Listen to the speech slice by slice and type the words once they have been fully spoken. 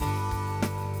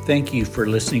Thank you for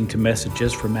listening to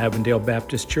messages from Avondale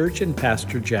Baptist Church and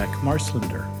Pastor Jack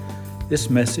Marslander. This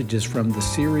message is from the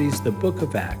series The Book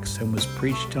of Acts and was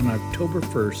preached on October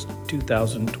 1st,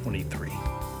 2023.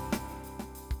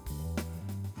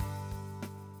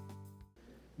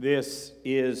 This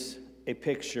is a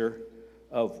picture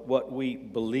of what we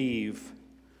believe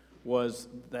was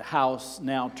the house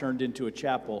now turned into a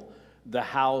chapel, the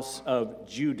house of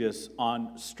Judas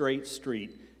on Straight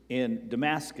Street in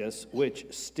Damascus, which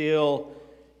still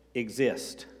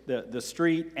exist. The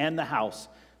street and the house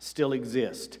still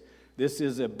exist. This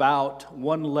is about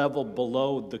one level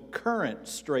below the current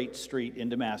Straight Street in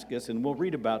Damascus, and we'll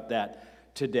read about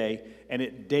that today. And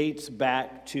it dates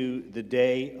back to the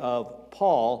day of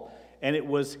Paul, and it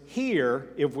was here,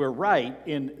 if we're right,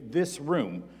 in this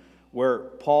room where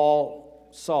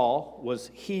Saul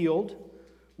was healed,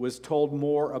 was told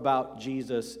more about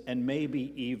Jesus, and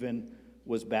maybe even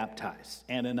was baptized.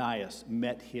 Ananias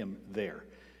met him there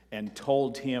and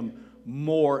told him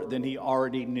more than he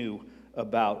already knew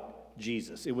about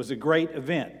Jesus. It was a great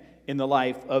event in the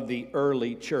life of the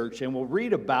early church, and we'll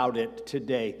read about it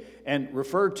today and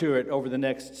refer to it over the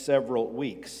next several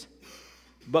weeks.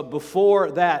 But before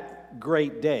that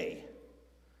great day,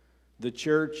 the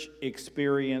church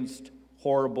experienced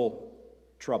horrible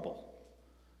trouble.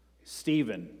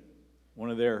 Stephen,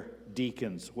 one of their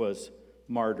deacons, was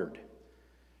martyred.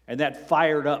 And that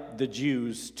fired up the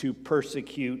Jews to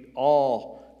persecute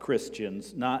all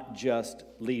Christians, not just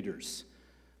leaders.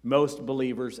 Most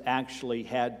believers actually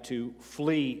had to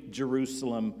flee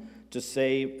Jerusalem to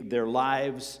save their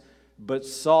lives, but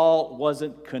Saul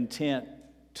wasn't content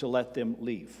to let them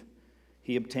leave.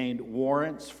 He obtained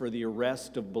warrants for the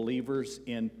arrest of believers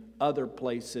in other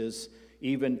places,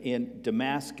 even in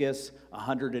Damascus,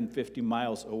 150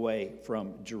 miles away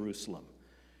from Jerusalem.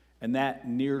 And that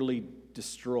nearly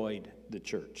destroyed the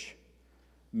church.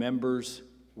 Members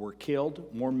were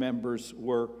killed, more members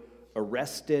were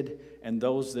arrested, and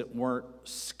those that weren't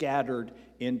scattered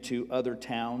into other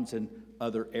towns and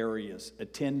other areas.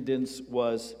 Attendance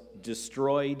was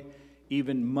destroyed.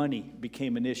 Even money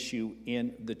became an issue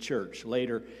in the church.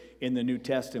 Later in the New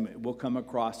Testament, we'll come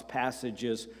across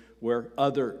passages where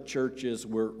other churches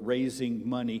were raising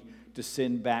money to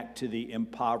send back to the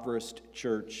impoverished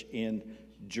church in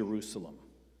Jerusalem.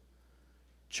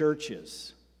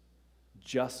 Churches,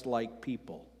 just like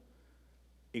people,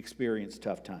 experience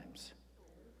tough times.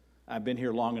 I've been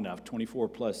here long enough, 24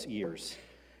 plus years,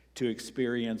 to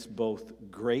experience both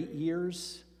great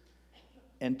years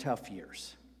and tough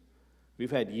years.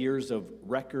 We've had years of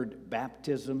record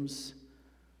baptisms.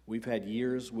 We've had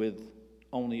years with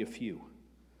only a few.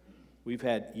 We've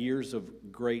had years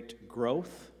of great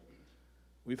growth.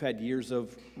 We've had years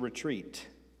of retreat.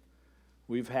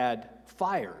 We've had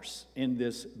fires in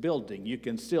this building. You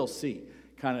can still see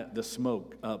kind of the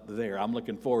smoke up there. I'm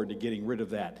looking forward to getting rid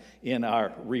of that in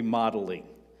our remodeling.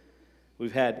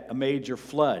 We've had a major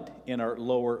flood in our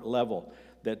lower level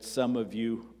that some of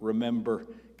you remember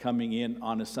coming in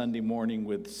on a Sunday morning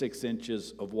with 6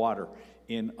 inches of water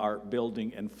in our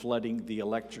building and flooding the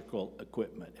electrical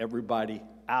equipment. Everybody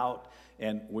out,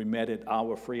 and we met at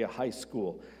Agua Fria High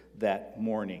School that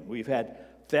morning. We've had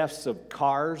thefts of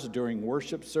cars during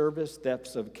worship service,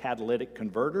 thefts of catalytic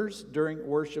converters during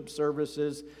worship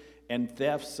services, and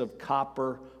thefts of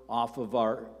copper off of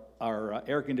our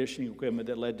air conditioning equipment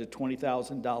that led to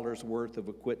 $20,000 worth of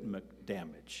equipment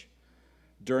damage.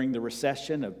 During the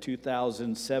recession of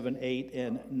 2007, 8,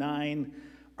 and 9,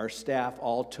 our staff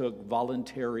all took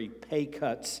voluntary pay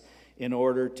cuts in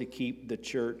order to keep the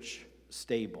church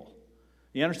stable.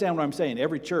 You understand what I'm saying?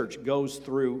 Every church goes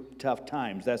through tough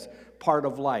times. That's part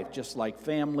of life, just like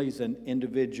families and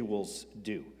individuals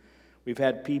do. We've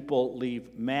had people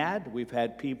leave mad. We've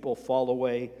had people fall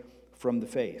away from the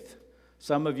faith.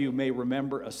 Some of you may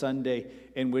remember a Sunday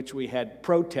in which we had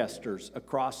protesters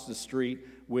across the street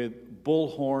with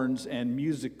bullhorns and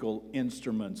musical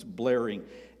instruments blaring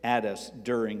at us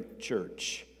during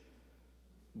church.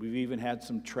 We've even had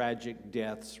some tragic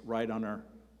deaths right on our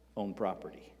own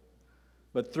property.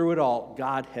 But through it all,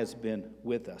 God has been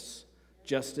with us,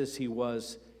 just as he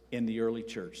was in the early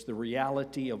church. The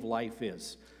reality of life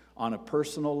is, on a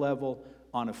personal level,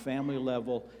 on a family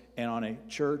level, and on a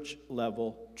church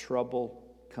level, trouble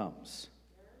comes.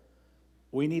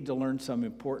 We need to learn some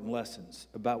important lessons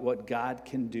about what God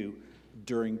can do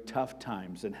during tough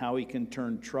times and how he can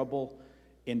turn trouble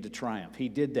into triumph. He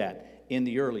did that in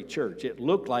the early church. It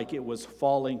looked like it was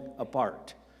falling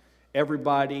apart.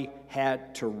 Everybody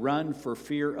had to run for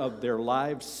fear of their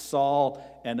lives.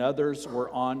 Saul and others were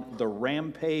on the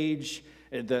rampage.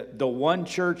 The one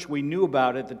church we knew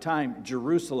about at the time,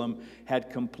 Jerusalem, had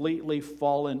completely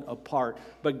fallen apart.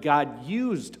 But God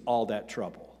used all that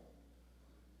trouble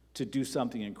to do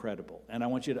something incredible. And I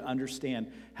want you to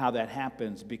understand how that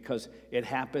happens, because it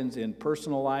happens in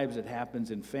personal lives, it happens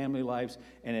in family lives,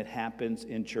 and it happens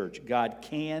in church. God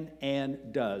can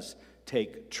and does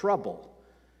take trouble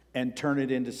and turn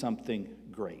it into something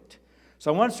great.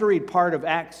 So I want us to read part of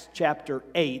Acts chapter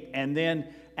 8 and then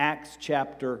Acts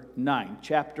chapter 9.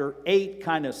 Chapter 8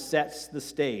 kind of sets the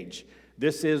stage.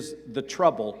 This is the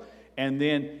trouble. And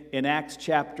then in Acts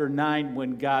chapter 9,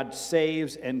 when God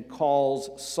saves and calls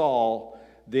Saul,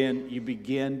 then you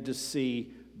begin to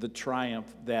see the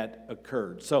triumph that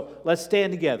occurred. So let's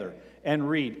stand together and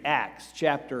read Acts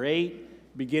chapter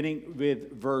 8, beginning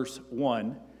with verse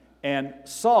 1. And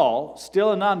Saul,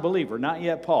 still a non-believer, not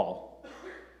yet Paul,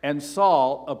 and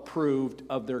Saul approved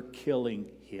of their killing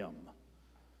him.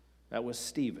 That was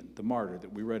Stephen, the martyr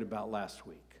that we read about last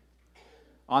week.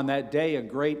 On that day, a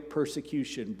great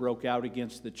persecution broke out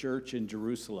against the church in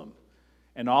Jerusalem,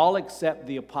 and all except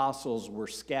the apostles were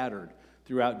scattered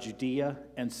throughout Judea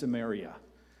and Samaria.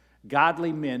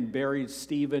 Godly men buried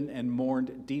Stephen and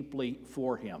mourned deeply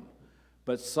for him,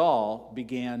 but Saul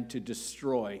began to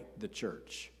destroy the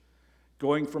church.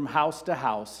 Going from house to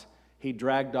house, he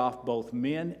dragged off both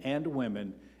men and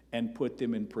women and put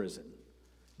them in prison.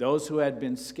 Those who had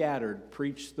been scattered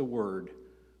preached the word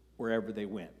wherever they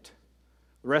went.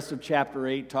 The rest of chapter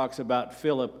 8 talks about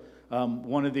Philip,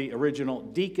 one of the original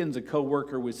deacons, a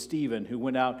co-worker with Stephen, who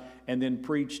went out and then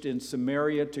preached in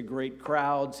Samaria to great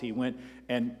crowds. He went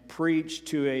and preached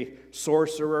to a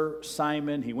sorcerer,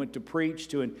 Simon. He went to preach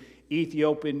to an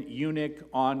Ethiopian eunuch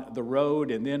on the road,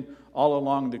 and then all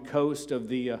along the coast of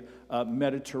the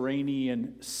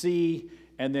Mediterranean Sea.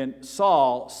 And then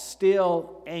Saul,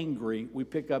 still angry, we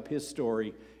pick up his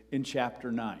story in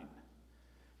chapter 9.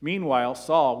 Meanwhile,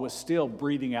 Saul was still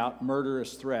breathing out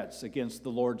murderous threats against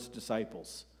the Lord's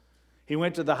disciples. He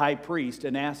went to the high priest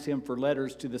and asked him for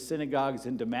letters to the synagogues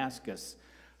in Damascus,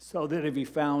 so that if he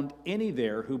found any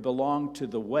there who belonged to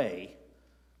the way,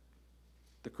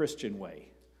 the Christian way,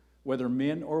 whether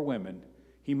men or women,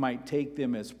 he might take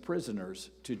them as prisoners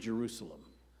to Jerusalem.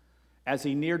 As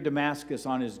he neared Damascus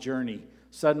on his journey,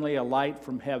 suddenly a light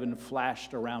from heaven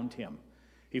flashed around him.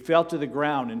 He fell to the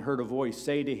ground and heard a voice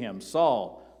say to him,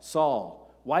 "Saul,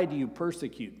 Saul, why do you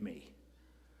persecute me?"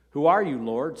 "Who are you,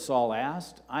 Lord?" Saul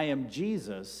asked. "I am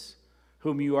Jesus,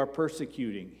 whom you are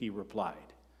persecuting," he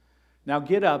replied. "Now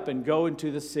get up and go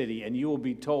into the city, and you will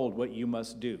be told what you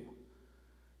must do."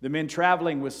 The men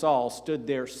traveling with Saul stood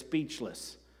there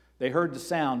speechless. They heard the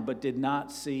sound, but did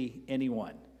not see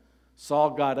anyone.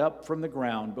 Saul got up from the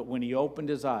ground, but when he opened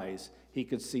his eyes, he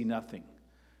could see nothing.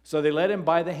 So they led him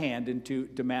by the hand into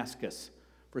Damascus.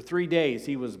 For 3 days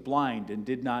he was blind and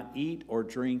did not eat or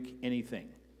drink anything.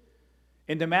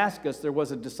 In Damascus there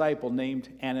was a disciple named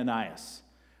Ananias.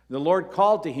 The Lord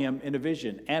called to him in a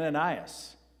vision,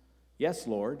 "Ananias." "Yes,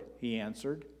 Lord," he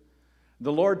answered.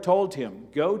 The Lord told him,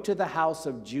 "Go to the house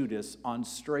of Judas on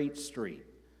Straight Street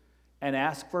and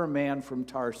ask for a man from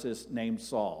Tarsus named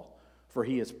Saul, for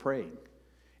he is praying.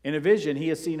 In a vision he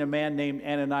has seen a man named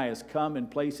Ananias come and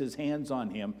place his hands on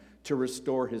him to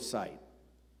restore his sight."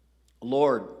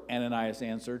 "Lord," Ananias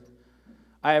answered,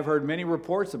 "I have heard many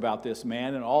reports about this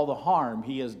man and all the harm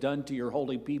he has done to your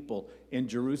holy people in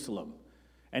Jerusalem.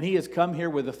 And he has come here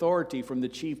with authority from the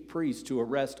chief priests to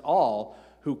arrest all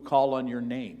who call on your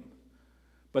name."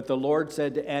 But the Lord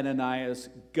said to Ananias,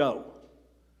 "Go.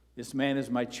 This man is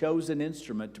my chosen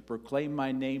instrument to proclaim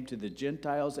my name to the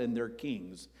Gentiles and their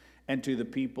kings and to the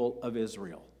people of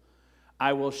Israel.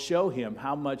 I will show him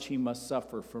how much he must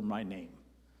suffer for my name."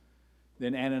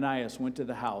 Then Ananias went to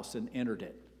the house and entered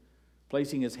it.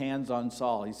 Placing his hands on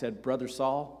Saul, he said, "Brother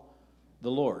Saul,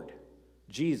 the Lord,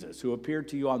 Jesus, who appeared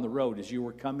to you on the road as you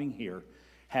were coming here,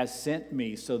 has sent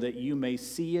me so that you may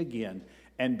see again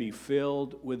and be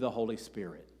filled with the Holy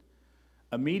Spirit."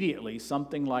 Immediately,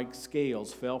 something like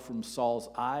scales fell from Saul's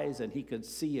eyes, and he could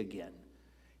see again.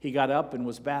 He got up and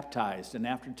was baptized, and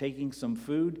after taking some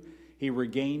food, he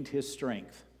regained his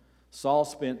strength. Saul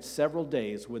spent several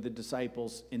days with the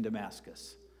disciples in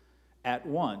Damascus. At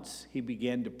once, he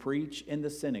began to preach in the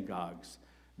synagogues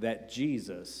that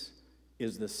Jesus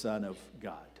is the Son of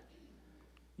God.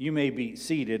 You may be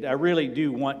seated. I really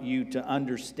do want you to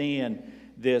understand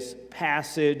this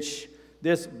passage.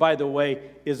 This, by the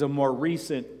way, is a more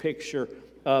recent picture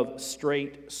of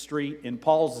Straight Street. In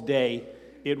Paul's day,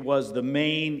 it was the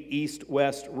main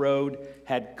east-west road,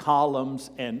 had columns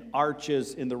and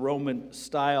arches in the Roman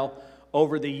style.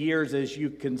 Over the years, as you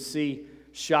can see,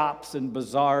 shops and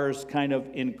bazaars kind of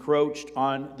encroached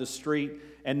on the street,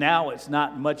 and now it's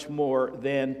not much more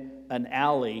than an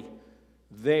alley.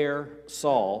 There,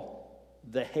 Saul,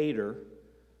 the hater,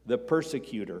 the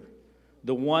persecutor,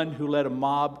 the one who let a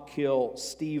mob kill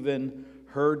Stephen,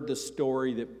 heard the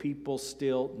story that people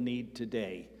still need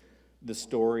today, the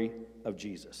story of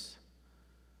Jesus.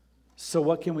 So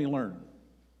what can we learn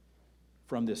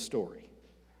from this story?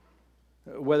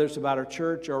 Whether it's about our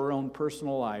church or our own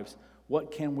personal lives,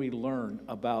 what can we learn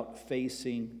about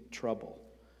facing trouble?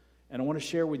 And I want to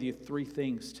share with you 3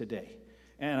 things today.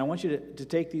 And I want you to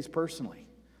take these personally.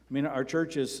 I mean, our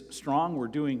church is strong, we're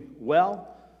doing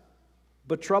well,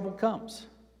 but trouble comes.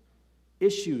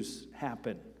 Issues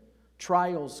happen.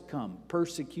 Trials come.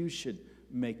 Persecution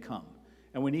may come.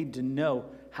 And we need to know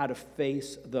how to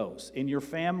face those. In your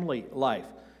family life,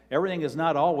 everything is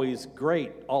not always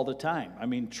great all the time. I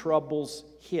mean, troubles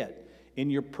hit. In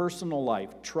your personal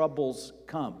life, troubles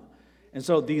come. And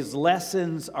so these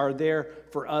lessons are there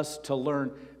for us to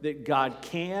learn that God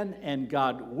can and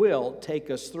God will take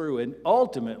us through, and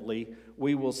ultimately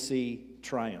we will see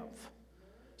triumph.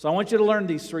 So I want you to learn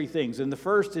these 3 things. And the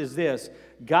first is this: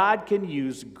 God can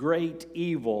use great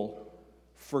evil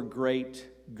for great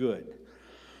good.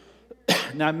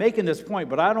 Now, I'm making this point,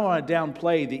 but I don't want to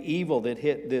downplay the evil that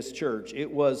hit this church.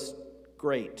 It was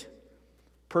great.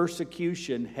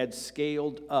 Persecution had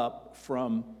scaled up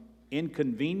from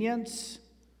inconvenience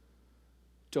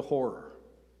to horror.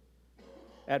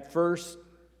 At first,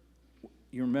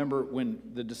 you remember when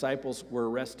the disciples were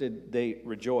arrested, they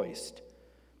rejoiced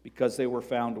because they were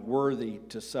found worthy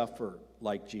to suffer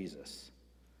like Jesus.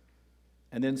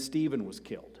 And then Stephen was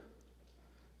killed.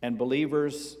 And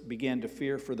believers began to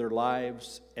fear for their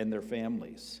lives and their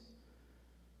families.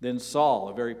 Then Saul,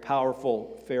 a very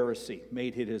powerful Pharisee,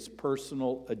 made it his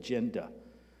personal agenda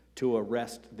to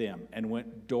arrest them and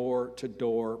went door to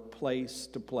door, place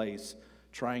to place,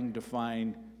 trying to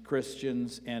find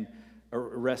Christians, and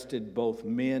arrested both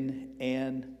men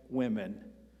and women.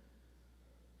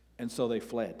 And so they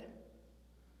fled.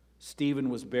 Stephen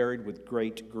was buried with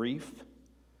great grief.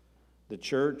 The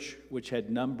church, which had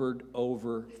numbered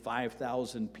over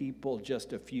 5,000 people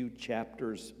just a few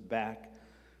chapters back,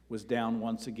 was down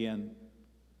once again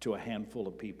to a handful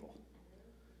of people.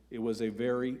 It was a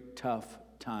very tough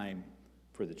time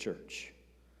for the church.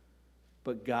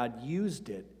 But God used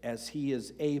it as He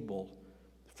is able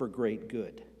for great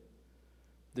good.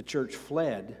 The church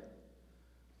fled,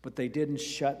 but they didn't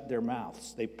shut their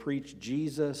mouths. They preached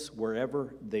Jesus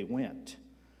wherever they went.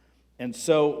 And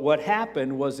so what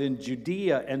happened was in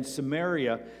Judea and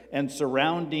Samaria and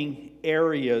surrounding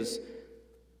areas,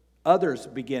 others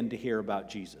began to hear about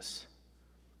Jesus.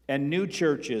 And new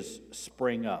churches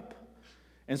sprang up.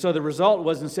 And so the result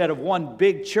was, instead of one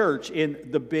big church in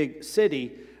the big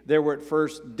city, there were at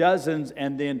first dozens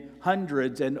and then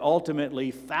hundreds and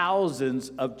ultimately thousands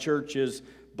of churches,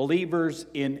 believers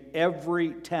in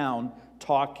every town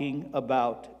talking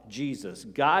about Jesus.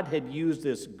 God had used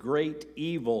this great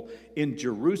evil in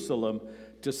Jerusalem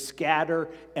to scatter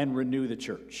and renew the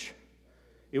church.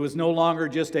 It was no longer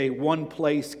just a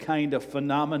one-place kind of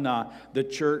phenomena. The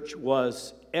church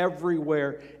was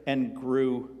everywhere and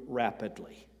grew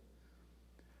rapidly.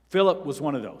 Philip was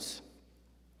one of those.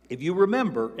 If you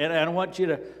remember, and I want you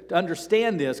to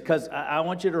understand this, because I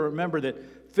want you to remember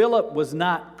that Philip was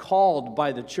not called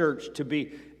by the church to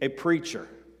be a preacher.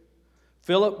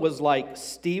 Philip was like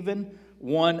Stephen,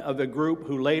 one of a group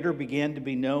who later began to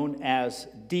be known as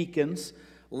deacons.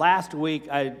 Last week,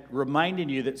 I reminded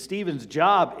you that Stephen's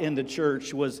job in the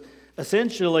church was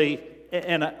essentially,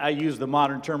 and I use the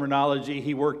modern terminology,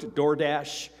 he worked at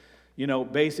DoorDash. You know,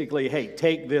 basically, hey,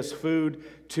 take this food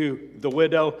to the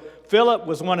widow. Philip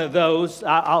was one of those.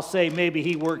 I'll say maybe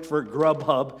he worked for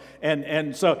Grubhub.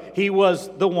 And so he was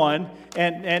the one.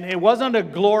 And it wasn't a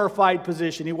glorified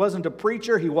position. He wasn't a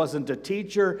preacher. He wasn't a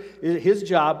teacher. His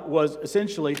job was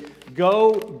essentially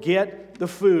go get the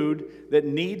food that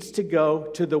needs to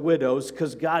go to the widows,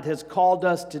 because God has called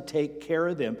us to take care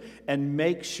of them and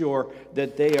make sure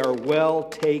that they are well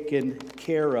taken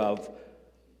care of.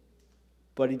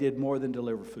 But he did more than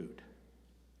deliver food.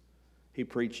 He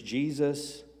preached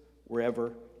Jesus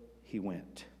wherever he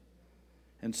went.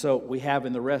 And so we have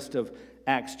in the rest of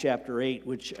Acts chapter 8,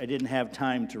 which I didn't have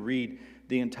time to read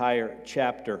the entire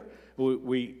chapter,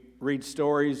 we read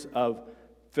stories of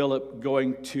Philip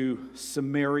going to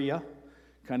Samaria,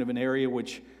 kind of an area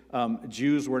which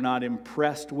Jews were not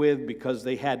impressed with because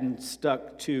they hadn't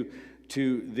stuck to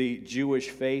the Jewish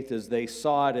faith as they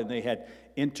saw it, and they had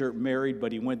intermarried.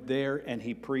 But he went there and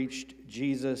he preached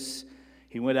Jesus.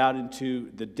 He went out into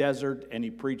the desert and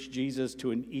he preached Jesus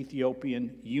to an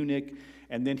Ethiopian eunuch.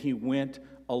 And then he went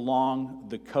along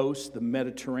the coast, the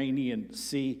Mediterranean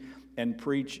Sea, and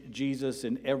preached Jesus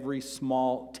in every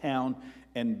small town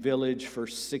and village for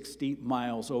 60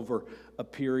 miles over a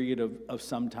period of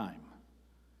some time.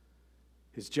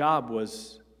 His job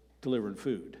was delivering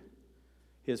food.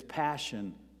 His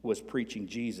passion was preaching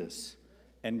Jesus,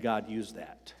 and God used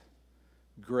that.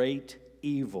 Great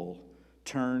evil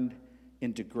turned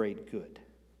into great good.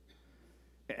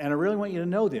 And I really want you to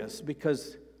know this,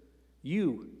 because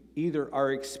you either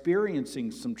are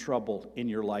experiencing some trouble in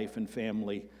your life and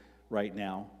family right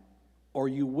now, or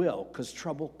you will, because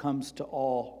trouble comes to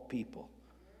all people.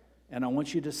 And I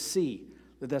want you to see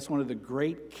that that's one of the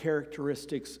great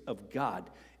characteristics of God,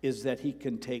 is that he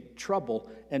can take trouble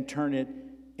and turn it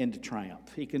into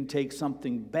triumph. He can take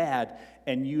something bad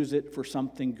and use it for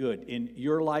something good in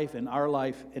your life, in our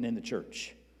life, and in the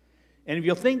church. And if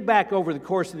you'll think back over the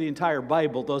course of the entire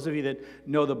Bible, those of you that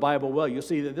know the Bible well, you'll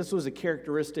see that this was a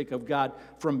characteristic of God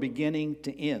from beginning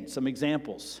to end. Some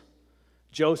examples.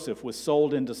 Joseph was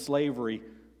sold into slavery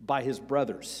by his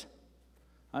brothers.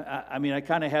 I mean, I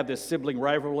kind of have this sibling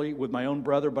rivalry with my own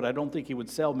brother, but I don't think he would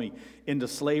sell me into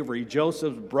slavery.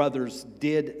 Joseph's brothers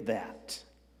did that.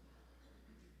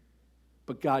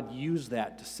 But God used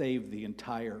that to save the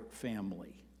entire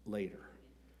family later.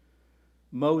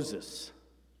 Moses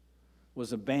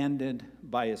was abandoned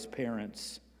by his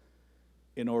parents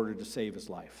in order to save his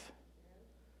life.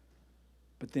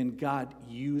 But then God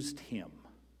used him,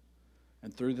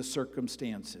 and through the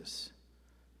circumstances,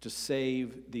 to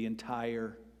save the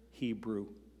entire Hebrew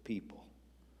people.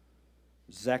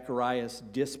 Zacharias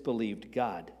disbelieved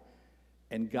God,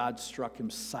 and God struck him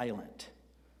silent.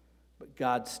 But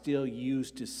God still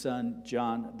used his son,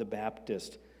 John the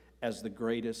Baptist, as the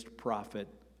greatest prophet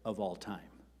of all time.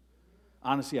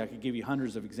 Honestly, I could give you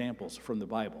hundreds of examples from the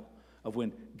Bible of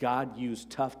when God used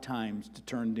tough times to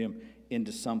turn them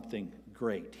into something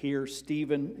great. Here,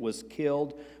 Stephen was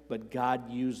killed, but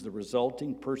God used the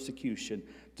resulting persecution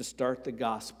to start the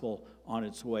gospel on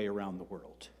its way around the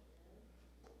world.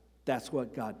 That's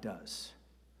what God does.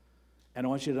 And I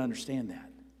want you to understand that.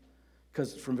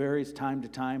 Because from various time to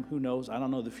time, who knows? I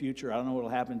don't know the future. I don't know what will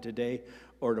happen today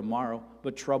or tomorrow,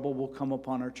 but trouble will come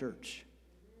upon our church.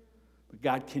 But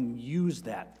God can use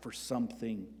that for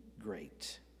something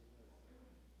great.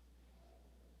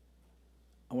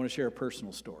 I want to share a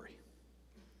personal story,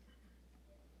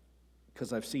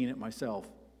 because I've seen it myself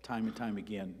time and time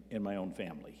again in my own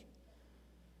family.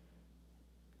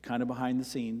 Kind of behind the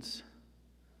scenes.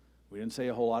 We didn't say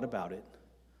a whole lot about it.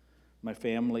 My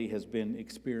family has been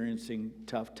experiencing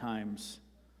tough times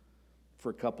for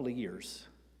a couple of years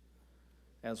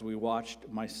as we watched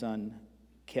my son,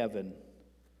 Kevin,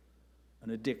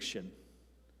 an addiction,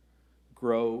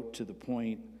 grow to the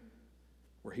point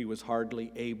where he was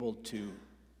hardly able to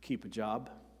keep a job.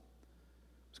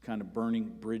 He was kind of burning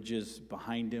bridges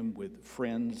behind him with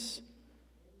friends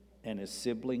and his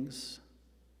siblings,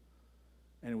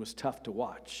 and it was tough to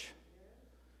watch.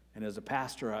 And as a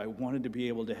pastor, I wanted to be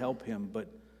able to help him, but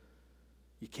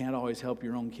you can't always help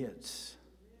your own kids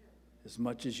as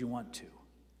much as you want to.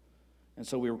 And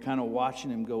so we were kind of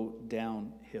watching him go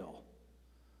downhill.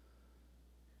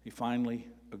 He finally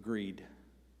agreed,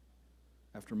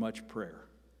 after much prayer,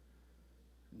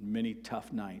 many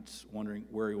tough nights, wondering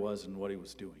where he was and what he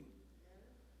was doing.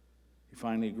 He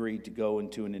finally agreed to go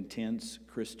into an intense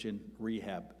Christian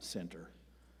rehab center,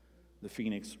 the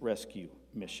Phoenix Rescue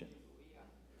Mission.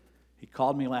 He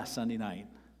called me last Sunday night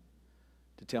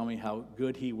to tell me how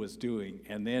good he was doing,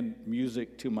 and then,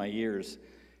 music to my ears,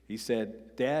 he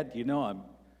said, "Dad, you know, I'm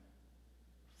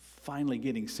finally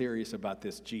getting serious about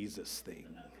this Jesus thing."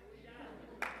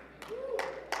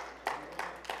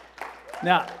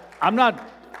 Now, I'm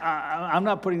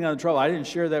not putting down the trouble. I didn't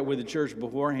share that with the church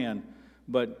beforehand,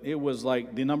 but it was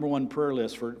like the number one prayer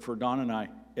list for Don and I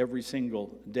every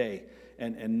single day,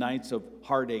 and nights of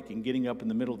heartache and getting up in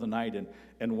the middle of the night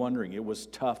and wondering. It was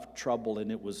tough trouble,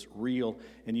 and it was real.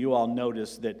 And you all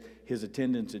noticed that his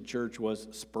attendance at church was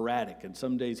sporadic. And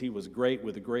some days he was great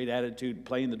with a great attitude,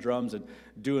 playing the drums and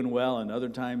doing well, and other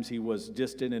times he was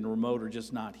distant and remote or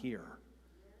just not here.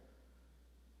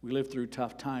 We lived through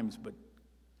tough times, but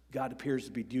God appears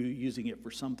to be using it for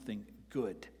something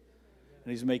good.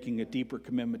 And he's making a deeper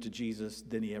commitment to Jesus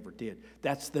than he ever did.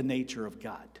 That's the nature of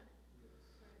God.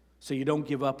 So you don't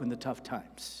give up in the tough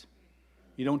times.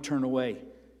 You don't turn away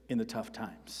in the tough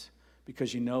times,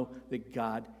 because you know that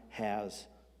God has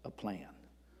a plan.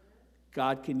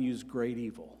 God can use great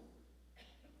evil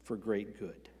for great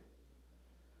good.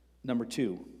 Number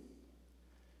 2,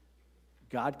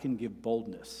 God can give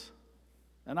boldness.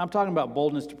 And I'm talking about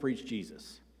boldness to preach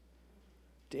Jesus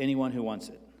to anyone who wants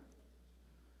it.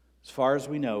 As far as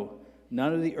we know,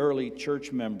 none of the early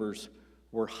church members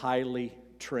were highly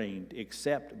trained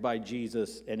except by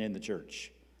Jesus and in the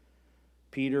church.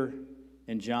 Peter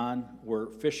and John were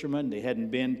fishermen. They hadn't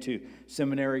been to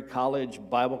seminary, college,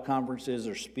 Bible conferences,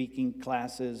 or speaking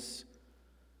classes.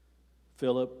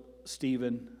 Philip,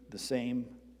 Stephen, the same.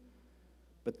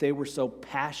 But they were so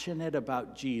passionate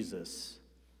about Jesus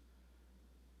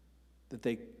that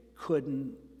they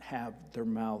couldn't have their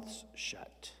mouths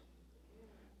shut.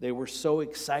 They were so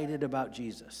excited about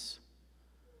Jesus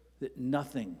that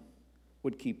nothing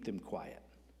would keep them quiet.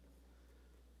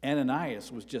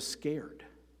 Ananias was just scared.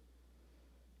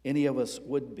 Any of us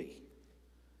would be.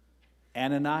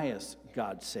 Ananias,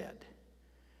 God said,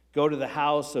 go to the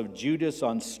house of Judas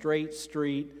on Straight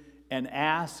Street and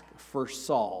ask for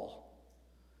Saul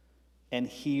and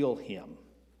heal him.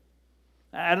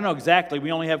 I don't know exactly.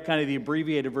 We only have kind of the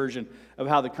abbreviated version of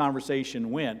how the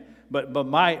conversation went. But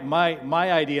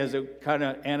my idea is that kind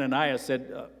of Ananias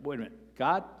said, wait a minute,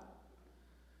 God,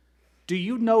 do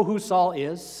you know who Saul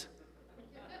is?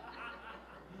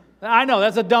 I know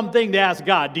that's a dumb thing to ask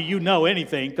God. Do you know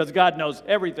anything? Because God knows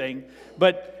everything.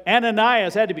 But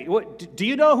Ananias had to be, do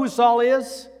you know who Saul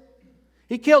is?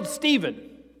 He killed Stephen.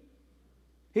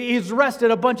 He's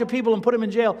arrested a bunch of people and put them in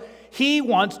jail. He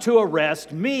wants to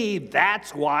arrest me.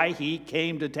 That's why he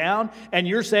came to town. And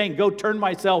you're saying, go turn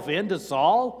myself in to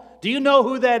Saul? Do you know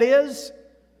who that is?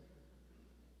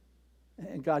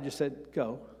 And God just said,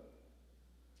 go.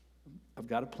 I've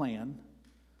got a plan.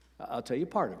 I'll tell you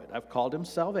part of it. I've called him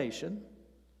salvation.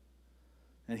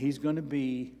 And he's going to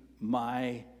be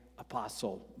my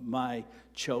apostle, my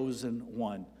chosen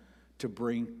one to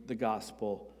bring the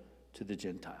gospel to the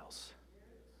Gentiles.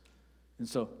 And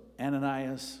so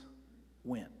Ananias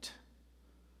went.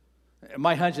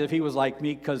 My hunch is if he was like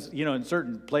me, because, in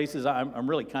certain places I'm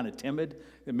really kind of timid,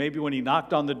 that maybe when he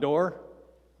knocked on the door,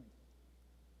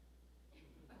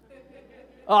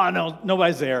 oh, no,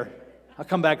 nobody's there. I'll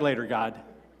come back later, God.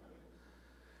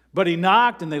 But he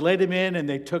knocked, and they let him in, and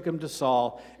they took him to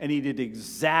Saul, and he did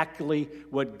exactly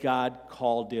what God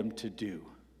called him to do.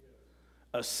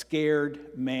 A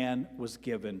scared man was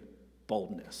given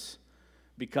boldness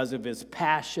because of his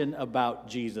passion about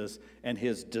Jesus and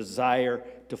his desire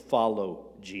to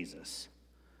follow Jesus.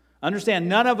 Understand,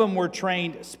 none of them were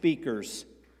trained speakers,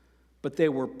 but they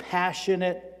were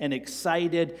passionate and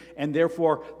excited, and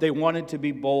therefore they wanted to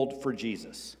be bold for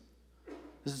Jesus.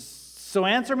 So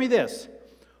answer me this.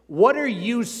 What are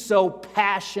you so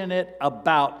passionate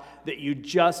about that you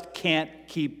just can't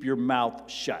keep your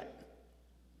mouth shut?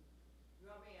 You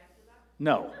want me to answer that?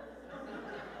 No.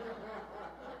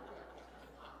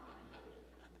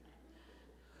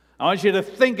 I want you to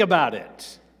think about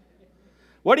it.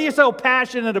 What are you so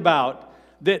passionate about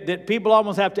that people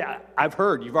almost have to, I've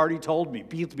heard, you've already told me,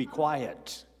 people to be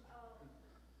quiet.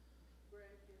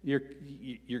 Your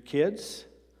kids?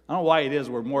 I don't know why it is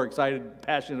we're more excited,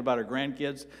 passionate about our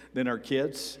grandkids than our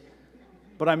kids.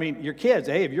 But I mean, your kids,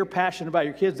 hey, if you're passionate about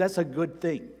your kids, that's a good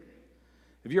thing.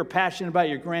 If you're passionate about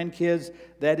your grandkids,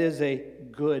 that is a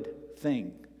good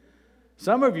thing.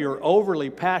 Some of you are overly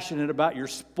passionate about your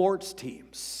sports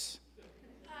teams.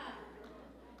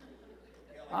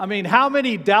 I mean, how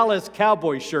many Dallas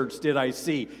Cowboy shirts did I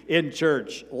see in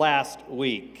church last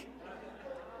week?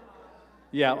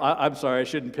 Yeah, I'm sorry, I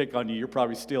shouldn't pick on you. You're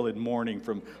probably still in mourning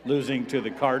from losing to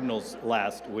the Cardinals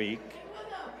last week.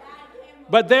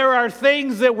 But there are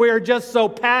things that we're just so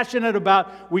passionate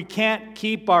about, we can't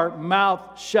keep our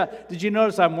mouth shut. Did you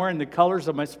notice I'm wearing the colors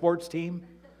of my sports team?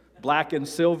 Black and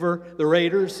silver, the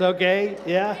Raiders, okay?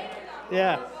 Yeah.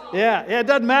 It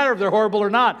doesn't matter if they're horrible or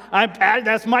not.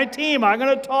 That's my team. I'm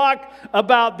going to talk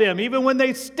about them. Even when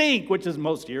they stink, which is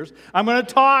most years, I'm going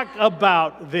to talk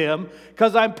about them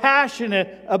because I'm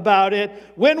passionate about it.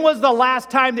 When was the last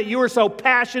time that you were so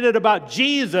passionate about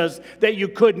Jesus that you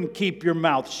couldn't keep your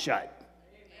mouth shut?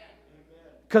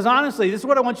 Because honestly, this is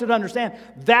what I want you to understand.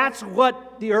 That's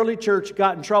what the early church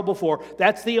got in trouble for.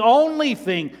 That's the only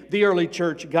thing the early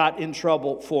church got in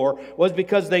trouble for, was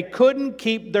because they couldn't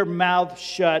keep their mouth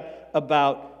shut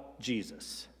about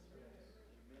Jesus.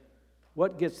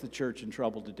 What gets the church in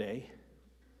trouble today?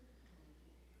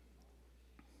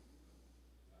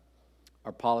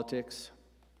 Our politics,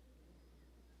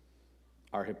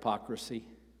 our hypocrisy,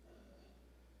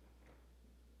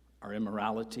 our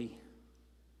immorality,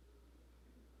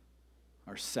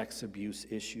 our sex abuse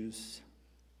issues.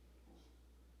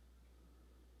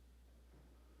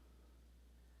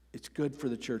 It's good for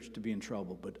the church to be in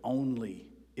trouble, but only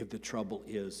if the trouble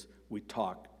is we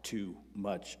talk too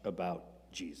much about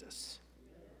Jesus.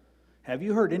 Have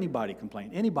you heard anybody complain?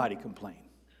 Anybody complain?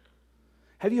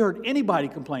 Have you heard anybody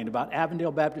complain about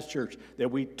Avondale Baptist Church that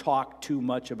we talk too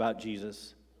much about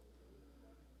Jesus?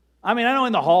 I mean, I know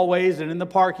in the hallways and in the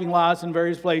parking lots and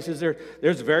various places,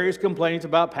 there's various complaints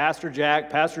about Pastor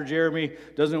Jack. Pastor Jeremy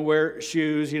doesn't wear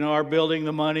shoes, our building,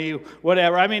 the money,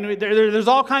 whatever. I mean, there's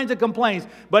all kinds of complaints.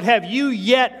 But have you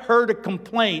yet heard a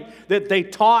complaint that they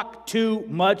talk too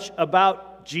much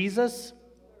about Jesus?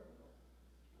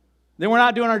 Then we're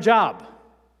not doing our job.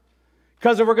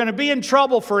 Because if we're going to be in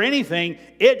trouble for anything,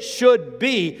 it should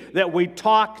be that we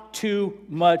talk too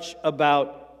much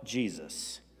about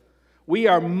Jesus. We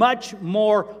are much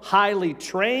more highly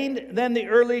trained than the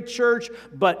early church,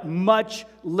 but much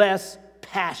less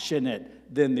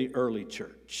passionate than the early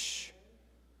church.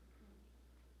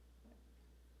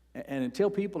 And until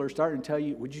people are starting to tell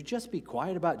you, would you just be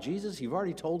quiet about Jesus? You've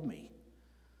already told me.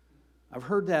 I've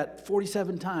heard that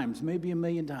 47 times, maybe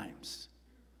 1,000,000 times.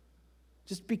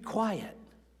 Just be quiet.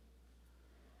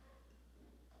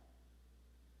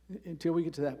 Until we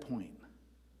get to that point,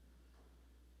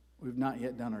 we've not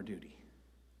yet done our duty.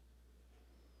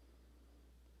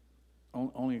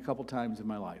 Only a couple times in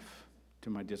my life, to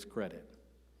my discredit,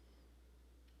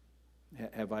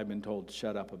 have I been told,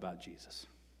 shut up about Jesus.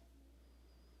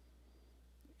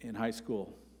 In high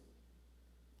school,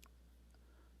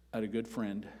 I had a good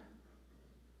friend.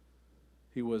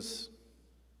 He was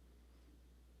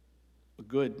a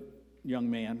good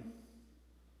young man.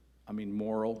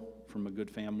 Moral, from a good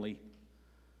family.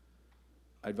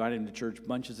 I invited him to church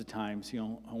bunches of times. He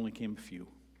only came a few.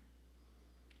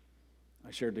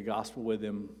 I shared the gospel with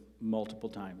him multiple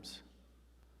times.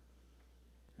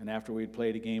 And after we'd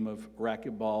played a game of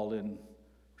racquetball and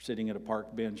sitting at a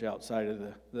park bench outside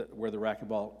of where the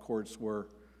racquetball courts were,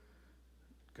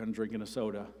 kind of drinking a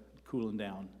soda, cooling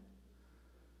down,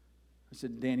 I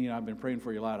said, Danny, I've been praying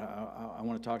for you a lot. I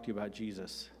want to talk to you about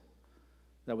Jesus.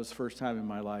 That was the first time in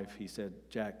my life he said,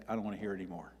 Jack, I don't want to hear it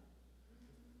anymore.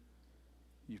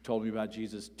 You've told me about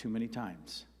Jesus too many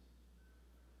times.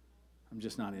 I'm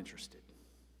just not interested.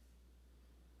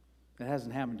 That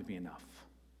hasn't happened to me enough.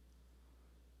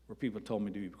 Where people told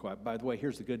me to be quiet. By the way,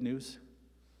 here's the good news.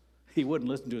 He wouldn't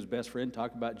listen to his best friend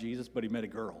talk about Jesus, but he met a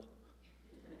girl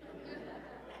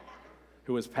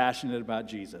who was passionate about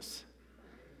Jesus.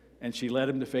 And she led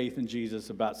him to faith in Jesus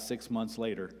about 6 months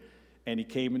later. And he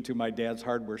came into my dad's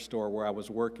hardware store where I was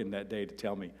working that day to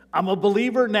tell me, I'm a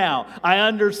believer now. I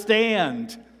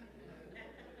understand.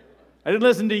 I didn't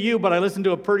listen to you, but I listened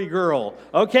to a pretty girl.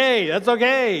 Okay, that's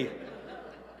okay.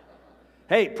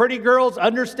 Hey, pretty girls,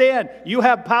 understand. You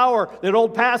have power that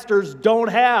old pastors don't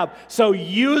have. So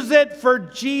use it for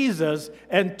Jesus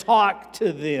and talk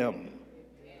to them.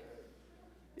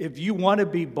 If you want to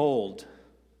be bold,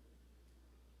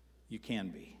 you can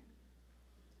be.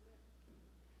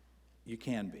 You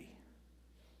can be.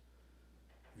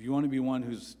 If you want to be one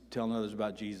who's telling others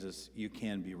about Jesus, you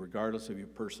can be, regardless of your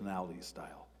personality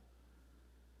style.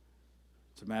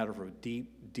 It's a matter of a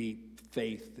deep, deep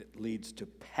faith that leads to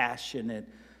passionate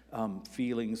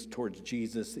feelings towards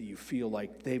Jesus that you feel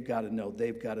like they've got to know,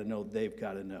 they've got to know, they've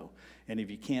got to know. And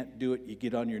if you can't do it, you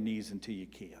get on your knees until you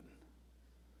can.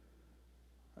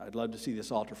 I'd love to see this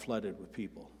altar flooded with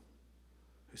people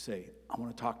who say, I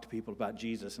want to talk to people about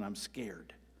Jesus and I'm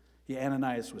scared. Yeah,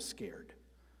 Ananias was scared,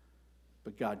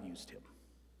 but God used him.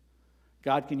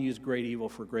 God can use great evil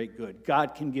for great good.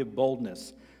 God can give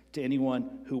boldness to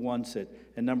anyone who wants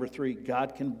it. And number 3,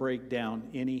 God can break down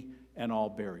any and all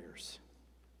barriers.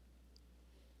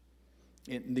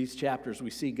 In these chapters, we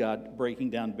see God breaking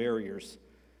down barriers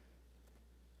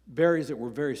that were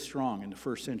very strong in the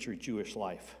first century Jewish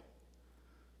life.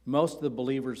 Most of the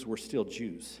believers were still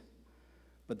Jews,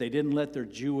 but they didn't let their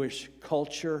Jewish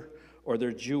culture or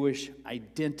their Jewish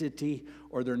identity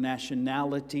or their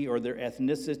nationality or their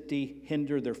ethnicity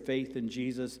hinder their faith in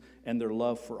Jesus and their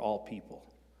love for all people.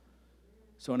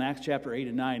 So in Acts chapter 8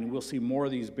 and 9, we'll see more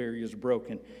of these barriers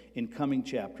broken in coming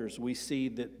chapters. We see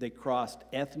that they crossed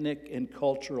ethnic and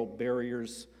cultural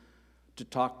barriers to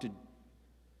talk to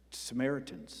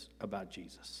Samaritans about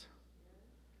Jesus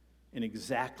in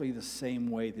exactly the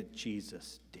same way that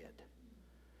Jesus did.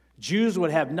 Jews would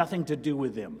have nothing to do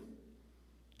with them.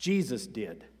 Jesus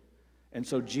did, and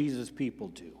so Jesus' people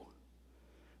do.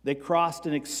 They crossed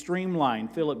an extreme line,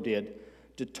 Philip did,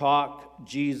 to talk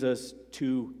Jesus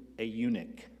to a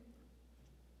eunuch,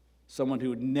 someone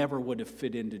who never would have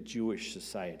fit into Jewish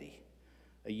society.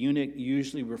 A eunuch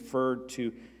usually referred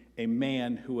to a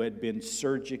man who had been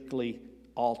surgically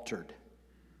altered.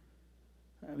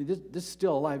 I mean, this is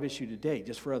still a live issue today,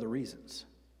 just for other reasons.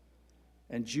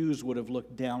 And Jews would have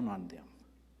looked down on them.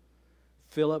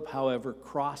 Philip, however,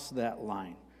 crossed that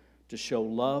line to show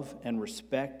love and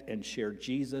respect and share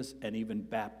Jesus and even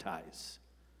baptize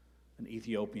an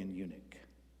Ethiopian eunuch.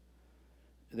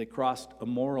 They crossed a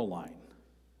moral line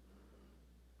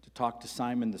to talk to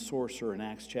Simon the sorcerer in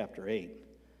Acts chapter 8.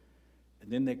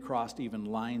 And then they crossed even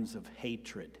lines of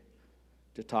hatred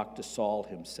to talk to Saul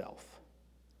himself.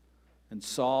 And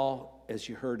Saul, as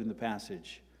you heard in the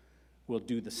passage, will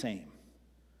do the same,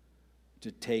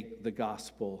 to take the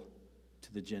gospel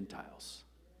to the Gentiles.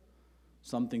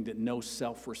 Something that no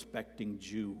self-respecting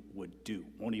Jew would do.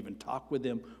 Won't even talk with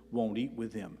them, won't eat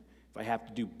with them. If I have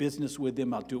to do business with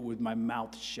them, I'll do it with my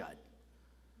mouth shut.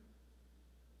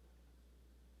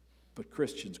 But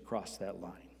Christians cross that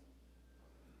line.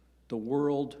 The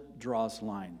world draws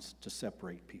lines to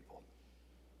separate people.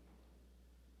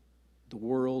 The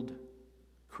world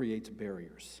creates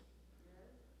barriers.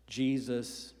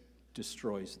 Jesus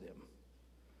destroys them.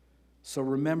 So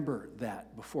remember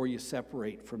that before you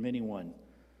separate from anyone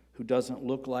who doesn't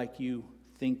look like you,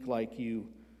 think like you,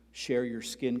 share your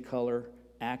skin color,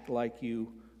 act like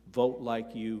you, vote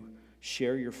like you,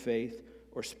 share your faith,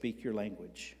 or speak your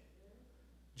language.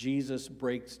 Jesus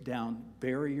breaks down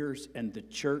barriers, and the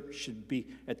church should be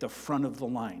at the front of the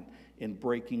line in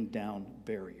breaking down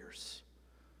barriers.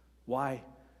 Why?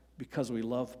 Because we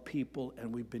love people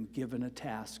and we've been given a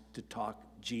task to talk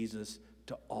Jesus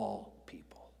to all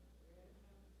people.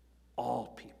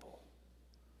 All people.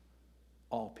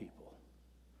 All people.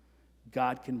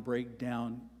 God can break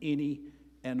down any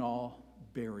and all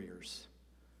barriers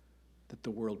that the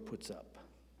world puts up.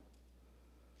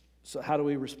 So how do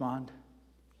we respond?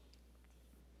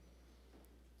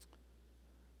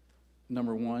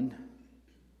 Number one,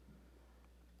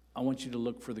 I want you to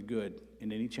look for the good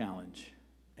in any challenge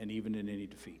and even in any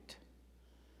defeat.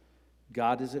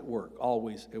 God is at work,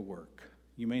 always at work.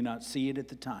 You may not see it at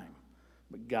the time,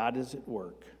 but God is at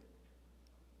work.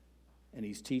 And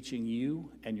He's teaching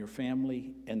you and your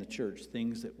family and the church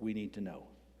things that we need to know.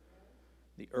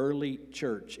 The early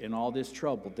church, in all this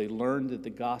trouble, they learned that the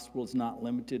gospel is not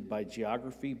limited by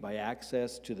geography, by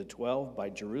access to the 12, by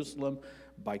Jerusalem,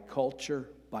 by culture,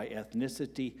 by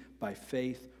ethnicity, by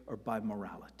faith, or by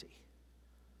morality.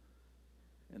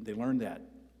 And they learned that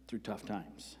through tough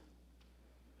times.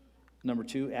 Number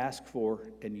two, ask for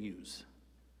and use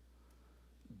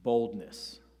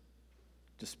boldness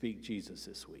to speak Jesus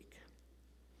this week.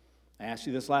 I asked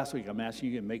you this last week. I'm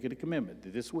asking you to make it a commitment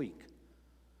that this week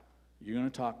you're going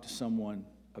to talk to someone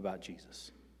about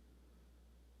Jesus.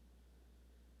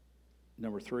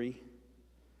 Number three,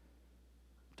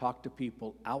 talk to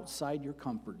people outside your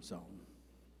comfort zone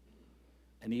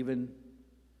and even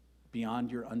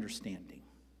beyond your understanding.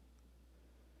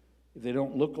 If they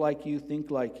don't look like you, think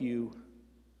like you,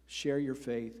 share your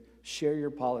faith, share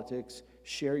your politics,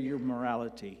 share your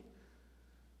morality,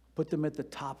 put them at the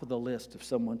top of the list of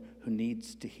someone who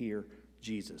needs to hear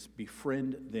Jesus.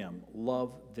 Befriend them,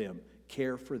 love them,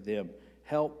 care for them,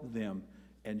 help them,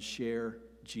 and share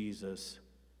Jesus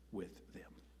with them.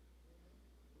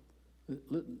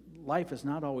 Life is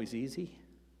not always easy,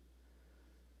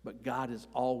 but God is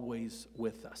always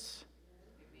with us.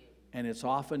 And it's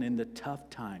often in the tough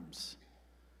times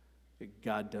that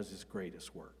God does His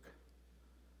greatest work.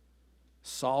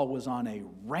 Saul was on a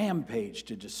rampage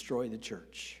to destroy the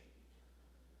church,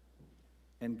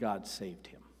 and God saved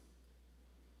him.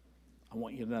 I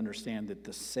want you to understand that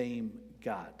the same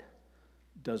God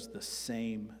does the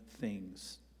same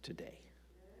things today.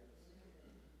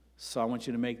 So I want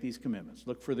you to make these commitments.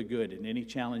 Look for the good in any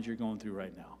challenge you're going through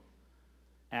right now.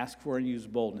 Ask for and use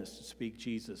boldness to speak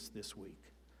Jesus this week.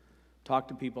 Talk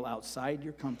to people outside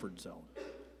your comfort zone,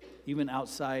 even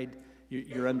outside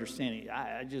your understanding.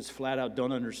 I just flat out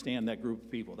don't understand that group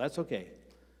of people. That's okay.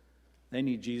 They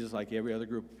need Jesus like every other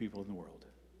group of people in the world.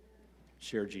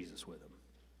 Share Jesus with them.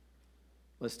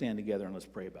 Let's stand together and let's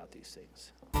pray about these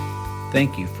things.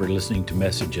 Thank you for listening to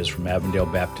messages from Avondale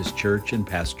Baptist Church and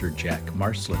Pastor Jack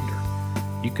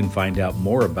Marslander. You can find out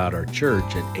more about our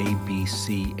church at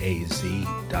abcaz.net,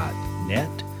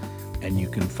 and you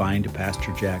can find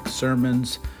Pastor Jack's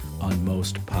sermons on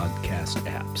most podcast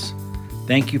apps.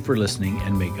 Thank you for listening,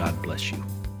 and may God bless you.